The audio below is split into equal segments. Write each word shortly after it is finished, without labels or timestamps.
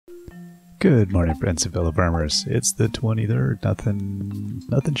Good morning, friends and fellow farmers. It's the 23rd.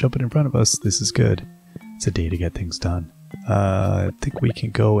 Nothing jumping in front of us. This is good. It's a day to get things done. I think we can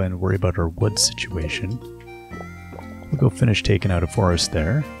go and worry about our wood situation. We'll go finish taking out a forest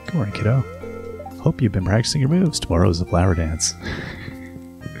there. Good morning, kiddo. Hope you've been practicing your moves. Tomorrow's the flower dance.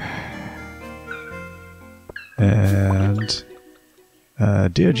 And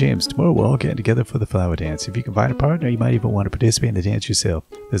dear James, tomorrow we're all getting together for the flower dance. If you can find a partner, you might even want to participate in the dance yourself.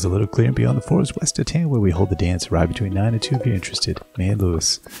 There's a little clearing beyond the forest west of town where we hold the dance. Arrive between 9 and 2 if you're interested. Man,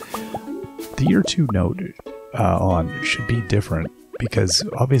 Lewis. The year 2 note on should be different because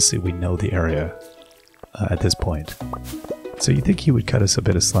obviously we know the area at this point. So you think he would cut us a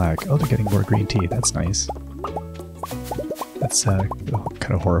bit of slack. Oh, they're getting more green tea. That's nice. That's kind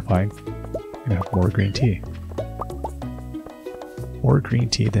of horrifying. We're gonna have more green tea. More green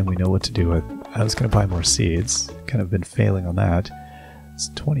tea than we know what to do with. I was going to buy more seeds. Kind of been failing on that. It's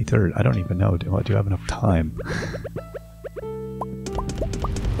 23rd. I don't even know. Do I have enough time?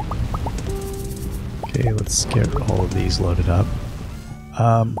 Okay, let's get all of these loaded up.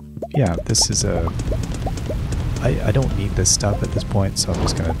 Yeah, this is a... I don't need this stuff at this point, so I'm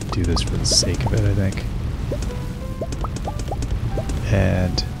just going to do this for the sake of it, I think.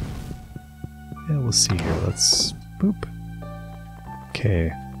 And... yeah, we'll see here. Let's... boop.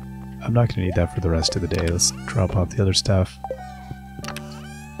 Okay, I'm not going to need that for the rest of the day. Let's drop off the other stuff.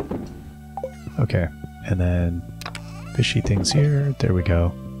 Okay, and then fishy things here. There we go.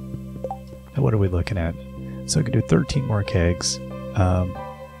 Now what are we looking at? So I can do 13 more kegs.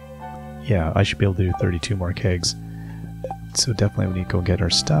 Yeah, I should be able to do 32 more kegs. So definitely we need to go get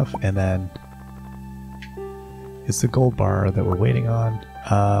our stuff. And then it's the gold bar that we're waiting on.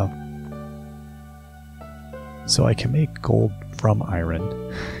 So I can make gold from iron.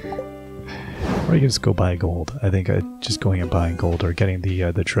 Or I can just go buy gold. I think just going and buying gold or getting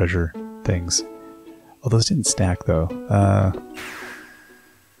the treasure things. Oh, those didn't stack though.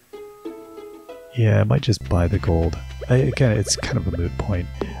 Yeah, I might just buy the gold. Again, it's kind of a moot point.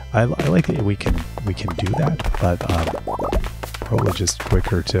 I like that we can do that, but probably just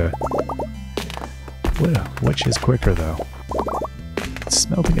quicker to... which is quicker though?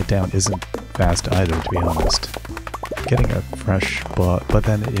 Smelting it down isn't fast either, to be honest. Getting a fresh but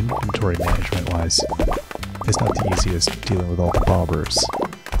then inventory management wise, it's not the easiest dealing with all the bobbers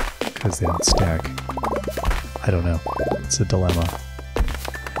because they don't stack. I don't know. It's a dilemma.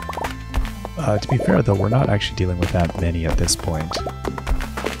 To be fair though, we're not actually dealing with that many at this point.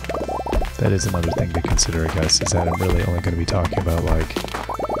 That is another thing to consider, I guess, is that I'm really only going to be talking about like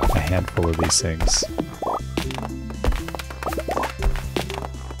a handful of these things.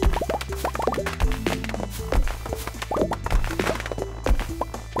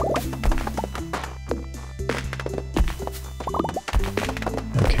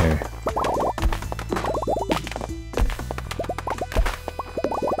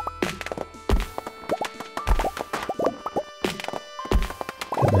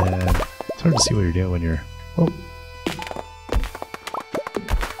 It's hard to see what you're doing when you're... oh.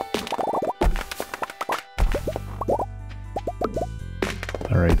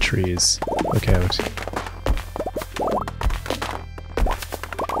 Alright, trees. Look out.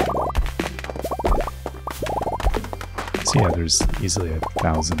 So yeah, there's easily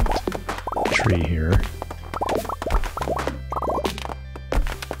 1,000 tree here.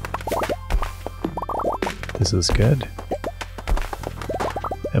 This is good.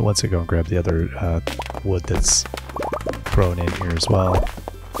 And once I go and grab the other wood that's thrown in here as well.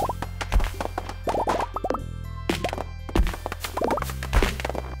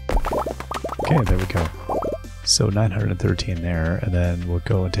 Okay, there we go. So 913 there, and then we'll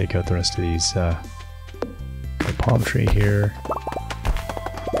go and take out the rest of these. The palm tree here.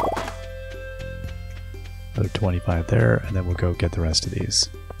 Another 25 there, and then we'll go get the rest of these.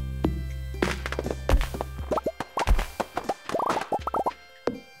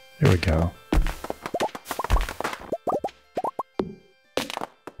 There we go.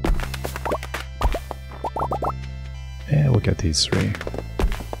 And we'll get these 3.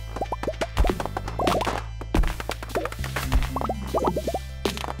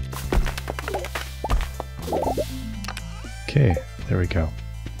 Okay, there we go.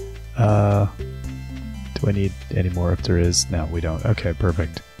 Do I need any more if there is? No, we don't. Okay,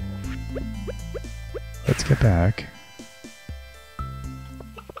 perfect. Let's get back.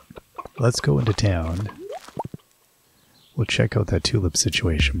 Let's go into town. We'll check out that tulip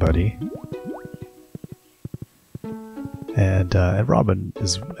situation, buddy. And Robin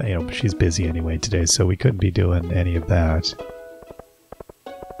is, you know, she's busy anyway today, so we couldn't be doing any of that.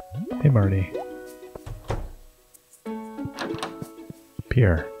 Hey, Marnie.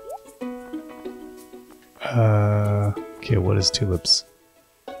 Pierre. Okay, what is tulips?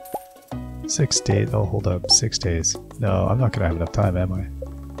 6 days. Oh, hold up. 6 days. No, I'm not gonna have enough time, am I?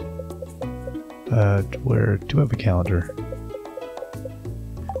 Where do I have a calendar?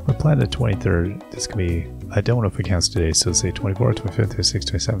 We're planning the 23rd. This can be. I don't know if it counts today, so say 24th, 25th,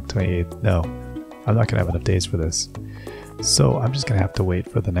 26th, 27th, 28th. No, I'm not gonna have enough days for this. So I'm just gonna have to wait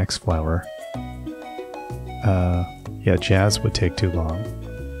for the next flower. Yeah, jazz would take too long.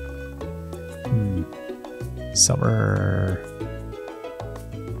 Summer.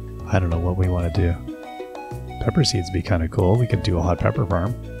 I don't know what we want to do. Pepper seeds would be kind of cool. We could do a hot pepper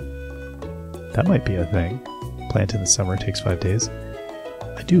farm. That might be a thing. Plant in the summer takes 5 days.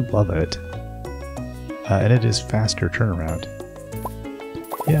 I do love it. And it is faster turnaround.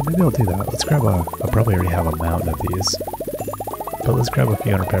 Yeah, maybe I'll do that. Let's grab a... I'll probably already have a mountain of these. But let's grab a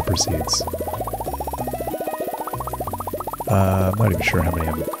few hundred pepper seeds. I'm not even sure how many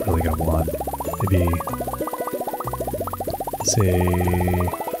I'm really going to want. Maybe... say...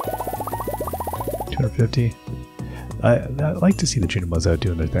 250? I like to see the Junimos out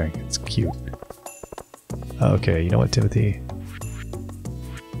doing their thing. It's cute. Okay, you know what, Timothy?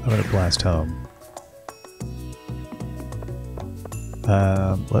 I'm gonna blast home.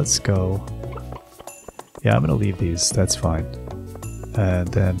 Let's go. Yeah, I'm gonna leave these. That's fine. And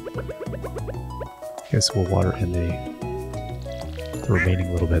then I guess we'll water in the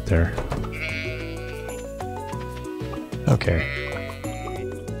remaining little bit there. Okay.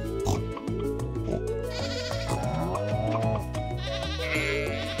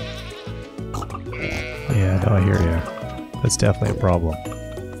 Yeah, no, I hear you. That's definitely a problem.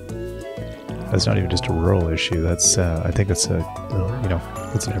 That's not even just a rural issue. That's, I think that's a, you know,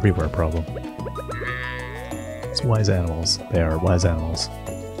 it's an everywhere problem. It's wise animals. They are wise animals.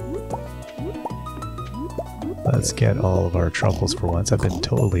 Let's get all of our truffles for once. I've been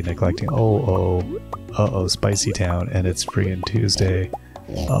totally neglecting. Uh-oh, Spicy Town, and it's freaking Tuesday.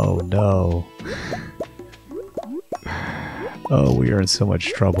 Oh no. Oh, we are in so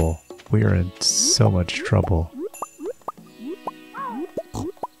much trouble. We are in so much trouble.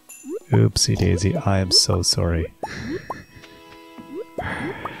 Oopsie daisy, I am so sorry.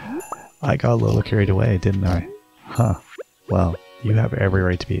 I got a little carried away, didn't I? Huh. Well, you have every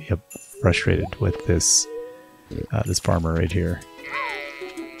right to be frustrated with this this farmer right here.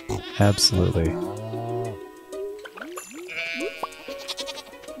 Absolutely.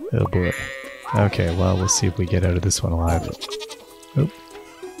 Oh boy. Okay, well, we'll see if we get out of this one alive. Oop.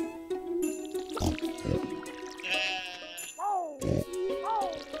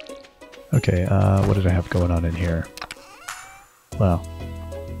 Okay, what did I have going on in here? Well.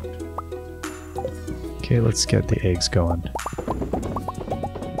 Okay, let's get the eggs going.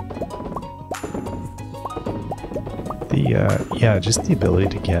 Yeah, just the ability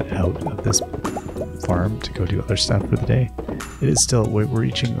to get out of this farm to go do other stuff for the day. It is still, we're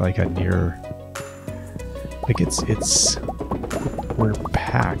reaching like a near, like we're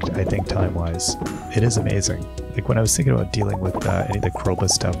packed, I think, time-wise. It is amazing. Like when I was thinking about dealing with any of the Croba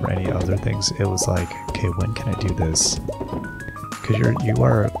stuff or any other things, it was like, okay, when can I do this? Because you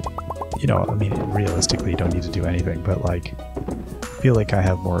are, you know, I mean, realistically, you don't need to do anything, but like, I feel like I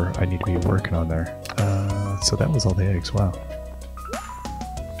have more I need to be working on there. So that was all the eggs, wow.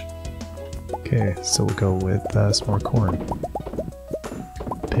 Okay, so we'll go with some more corn.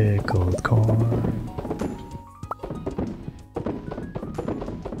 Pickled corn.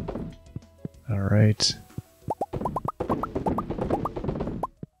 Alright.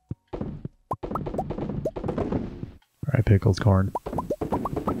 Alright, pickled corn.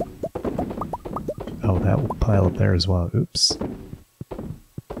 Oh, that will pile up there as well. Oops.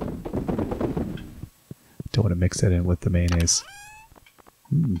 Don't want to mix that in with the mayonnaise.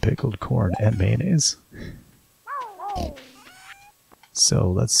 Pickled corn and mayonnaise.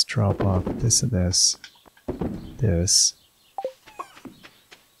 So let's drop off this and this. This.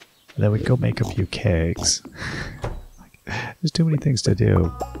 And then we go make a few kegs. There's too many things to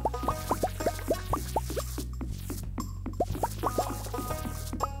do.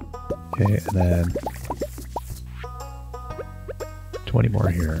 Okay, and then 20 more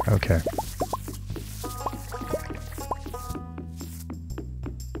here. Okay.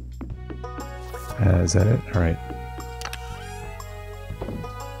 Is that it? Alright.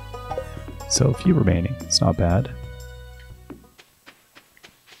 So a few remaining. It's not bad.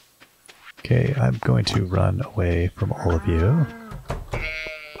 Okay, I'm going to run away from all of you. I'm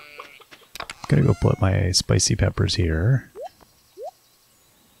gonna go put my spicy peppers here.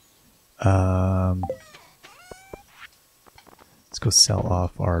 Let's go sell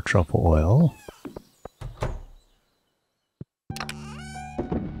off our truffle oil.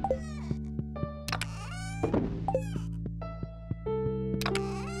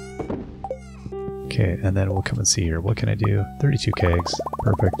 Okay, and then we'll come and see here. What can I do? 32 kegs.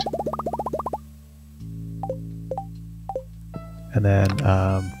 Perfect. And then,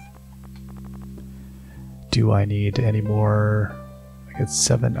 do I need any more? I got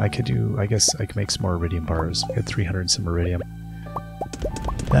 7. I could do, I guess I can make some more iridium bars. I got 300 and some iridium.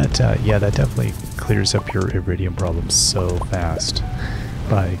 That, yeah, that definitely clears up your iridium problems so fast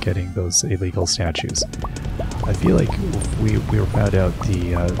by getting those illegal statues. I feel like if we were found out,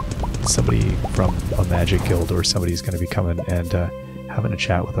 somebody from a magic guild or somebody's going to be coming and having a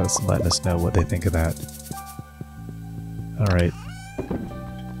chat with us and letting us know what they think of that. Alright.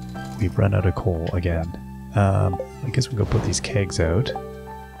 We've run out of coal again. I guess we can go put these kegs out.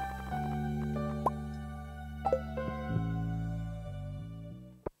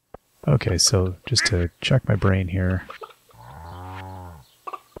 Okay, so just to check my brain here.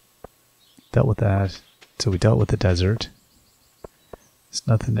 Dealt with that. So we dealt with the desert. There's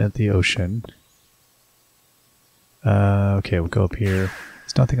nothing at the ocean. Okay, we'll go up here.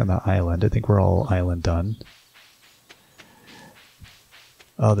 There's nothing on the island. I think we're all island done.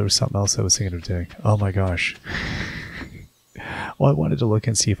 Oh, there was something else I was thinking of doing. Oh my gosh. Well, I wanted to look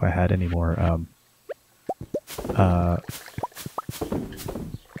and see if I had any more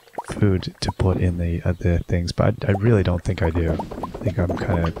food to put in the things, but I really don't think I do. I think I'm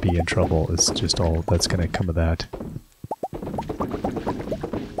kind of be in trouble. It's just all that's going to come of that.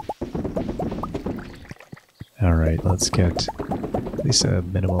 Alright, let's get at least a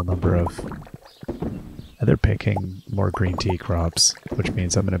minimal number of... they're picking more green tea crops, which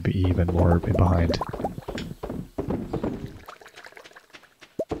means I'm going to be even more behind.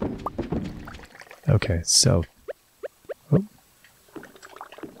 Okay, so... oh.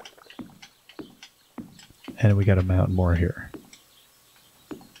 And we got a mountain more here.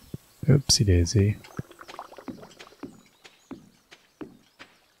 Oopsie daisy.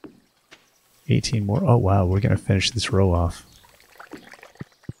 18 more. Oh wow, we're going to finish this row off.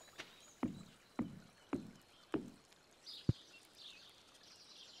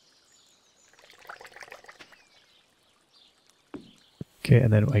 Okay,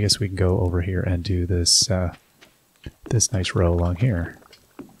 and then I guess we can go over here and do this this nice row along here.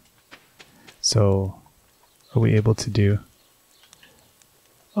 So, are we able to do...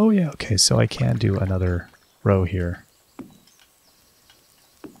 oh yeah, okay, so I can do another row here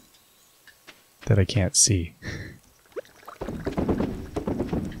that I can't see.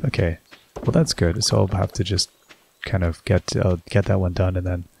 Okay, well that's good. So I'll have to just kind of get that one done and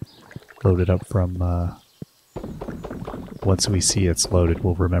then load it up from... once we see it's loaded,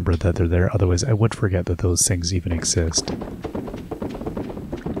 we'll remember that they're there. Otherwise, I would forget that those things even exist.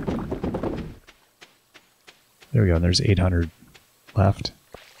 There we go. And there's 800 left.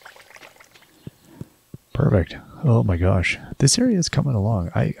 Perfect. Oh my gosh. This area is coming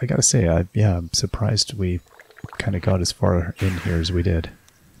along. I gotta say, I'm surprised we kind of got as far in here as we did.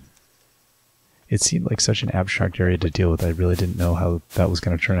 It seemed like such an abstract area to deal with. I really didn't know how that was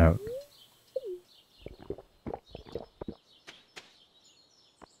going to turn out.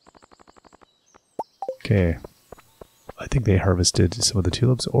 Okay, I think they harvested some of the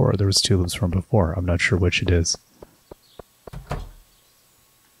tulips, or there was tulips from before. I'm not sure which it is.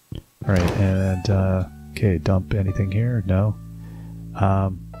 Alright, and, okay, dump anything here? No.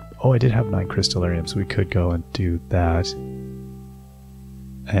 Oh, I did have 9 crystallariums, so we could go and do that.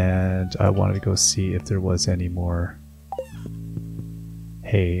 And I wanted to go see if there was any more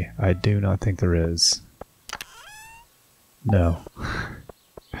hay. I do not think there is. No.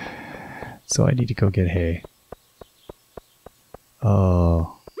 So I need to go get hay.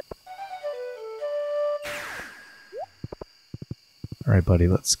 Oh. Alright, buddy,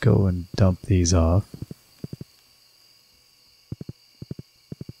 let's go and dump these off.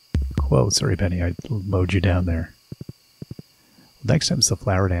 Whoa, sorry, Benny, I mowed you down there. Next time's the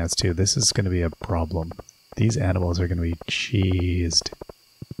flower dance, too. This is going to be a problem. These animals are going to be cheesed.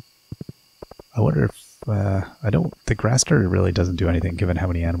 I wonder if... the grass starter really doesn't do anything given how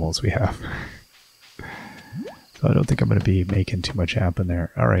many animals we have. So I don't think I'm going to be making too much happen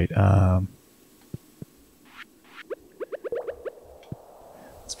there. Alright,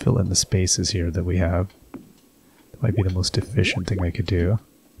 let's fill in the spaces here that we have. That might be the most efficient thing I could do.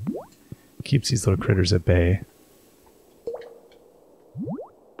 Keeps these little critters at bay.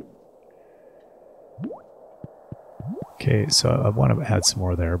 Okay, so I want to add some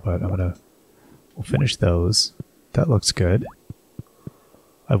more there, but we'll finish those. That looks good.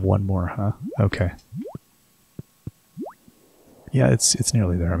 I have one more, huh? Okay. Yeah, it's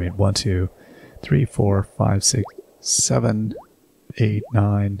nearly there. I mean, 1, 2, 3, 4, 5, 6, 7, 8,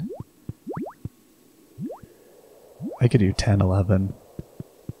 9. I could do 10, 11.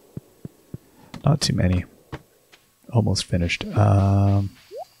 Not too many. Almost finished. Oh,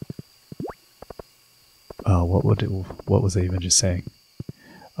 what was I even just saying?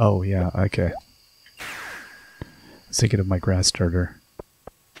 Oh, yeah, okay. I was thinking of my grass starter.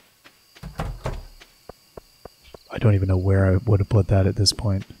 I don't even know where I would have put that at this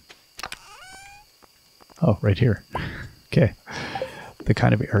point. Oh, right here. Okay. The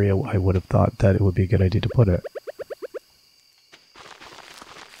kind of area I would have thought that it would be a good idea to put it.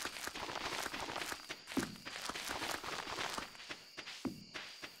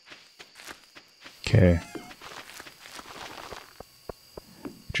 Okay.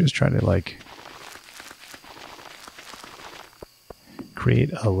 Just trying to like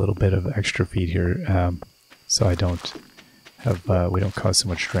create a little bit of extra feed here, so I don't have we don't cause so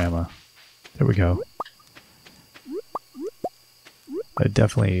much drama. There we go. I'd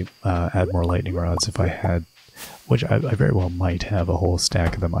definitely add more lightning rods if I had, which I very well might have a whole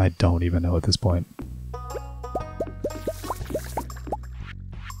stack of them. I don't even know at this point.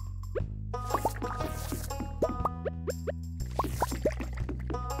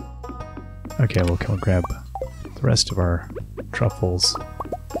 Okay, we'll come and grab the rest of our truffles.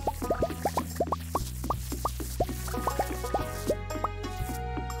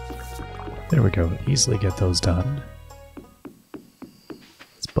 There we go. Easily get those done.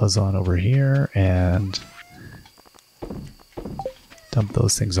 Let's buzz on over here and dump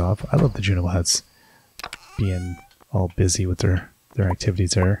those things off. I love the Juno huts being all busy with their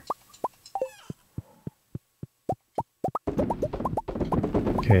activities there.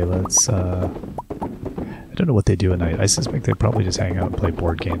 Okay, let's, I don't know what they do at night. I suspect they probably just hang out and play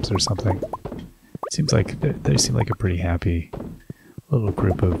board games or something. It seems like they seem like a pretty happy little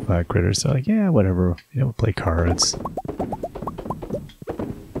group of critters. So like, yeah, whatever, you know, play cards. I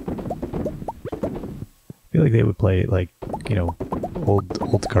feel like they would play like, you know,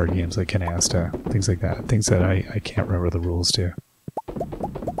 old card games like Canasta, things like that. Things that I can't remember the rules to.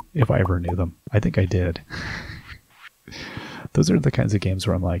 If I ever knew them. I think I did. Those are the kinds of games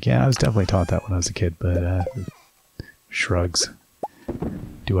where I'm like, yeah, I was definitely taught that when I was a kid, but shrugs.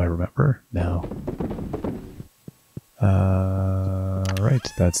 Do I remember? No. Right,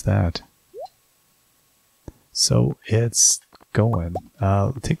 that's that. So it's going.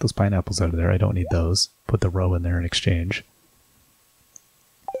 Take those pineapples out of there. I don't need those. Put the row in there in exchange.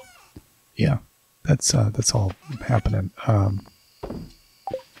 Yeah, that's all happening.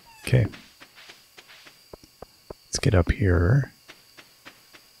 Okay. Let's get up here.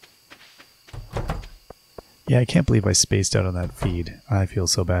 Yeah, I can't believe I spaced out on that feed. I feel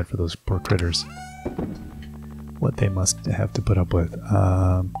so bad for those poor critters. What they must have to put up with.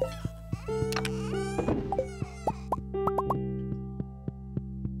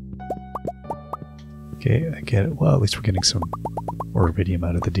 Okay, I get it. Well, at least we're getting some orbidium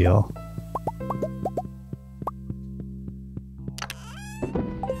out of the deal.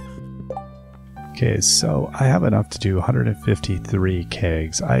 Okay, so I have enough to do 153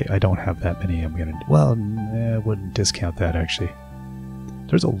 kegs. I don't have that many. I'm gonna, well, I wouldn't discount that actually.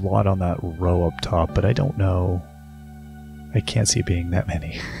 There's a lot on that row up top, but I don't know. I can't see it being that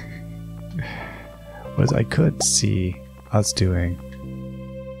many. Whereas I could see us doing.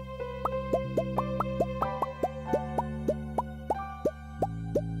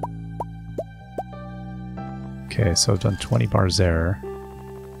 Okay, so I've done 20 bars there.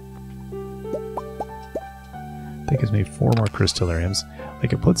 I think it's made 4 more crystallariums.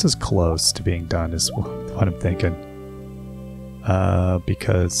 Like, it puts us close to being done is what I'm thinking.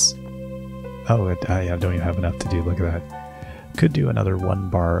 Because... oh, I don't even have enough to do. Look at that. Could do another 1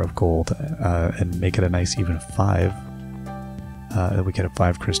 bar of gold and make it a nice even 5. Then we get a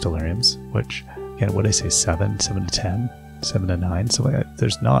 5 crystallariums, which, again, what did I say, 7? 7 to 10? 7 to 9? So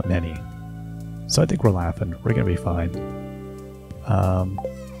there's not many. So I think we're laughing. We're going to be fine.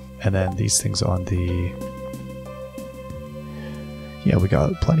 And then these things on the... yeah, we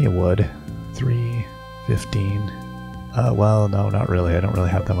got plenty of wood. 3, 15. Well, no, not really. I don't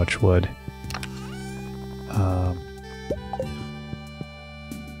really have that much wood.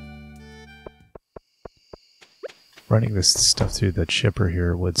 Running this stuff through the chipper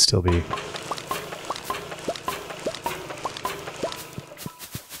here would still be...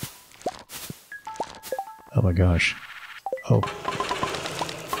 oh my gosh. Oh.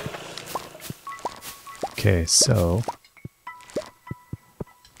 Okay, so...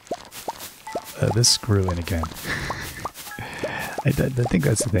 this grew in again. I think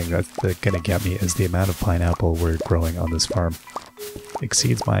that's the thing that's going to get me is the amount of pineapple we're growing on this farm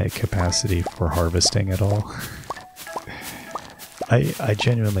exceeds my capacity for harvesting at all. I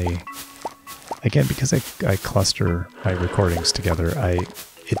genuinely, again, because I cluster my recordings together,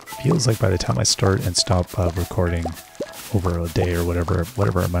 it feels like by the time I start and stop recording over a day or whatever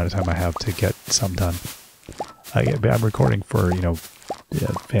amount of time I have to get some done, I'm recording for, you know,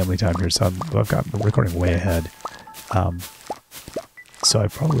 family time here, so I've got recording way ahead. So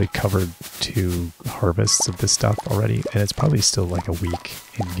I've probably covered 2 harvests of this stuff already, and it's probably still like a week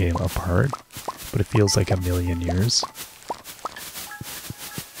in-game apart, but it feels like a million years.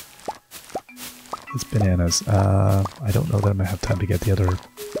 It's bananas. I don't know that I'm going to have time to get the other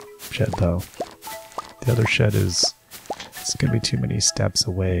shed, though. The other shed is... it's going to be too many steps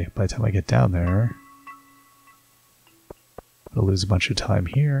away. By the time I get down there, I'll lose a bunch of time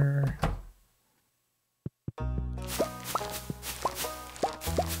here.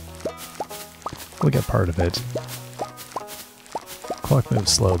 We'll get part of it. Clock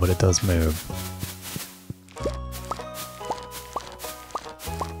moves slow, but it does move.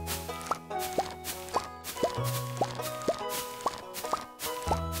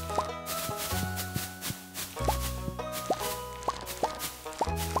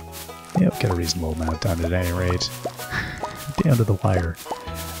 Yeah, we'll get a reasonable amount done at any rate. Down to the wire.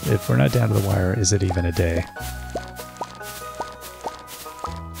 If we're not down to the wire, is it even a day?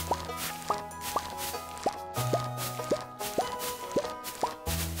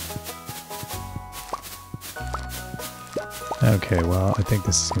 Okay, well, I think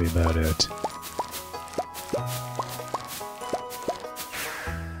this is going to be about it.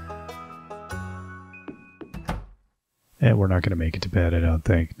 And we're not going to make it to bed, I don't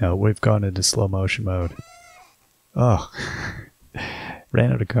think. No, we've gone into slow motion mode. Oh,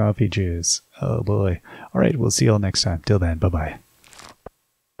 ran out of coffee juice. Oh boy. Alright, we'll see you all next time. Till then, bye-bye.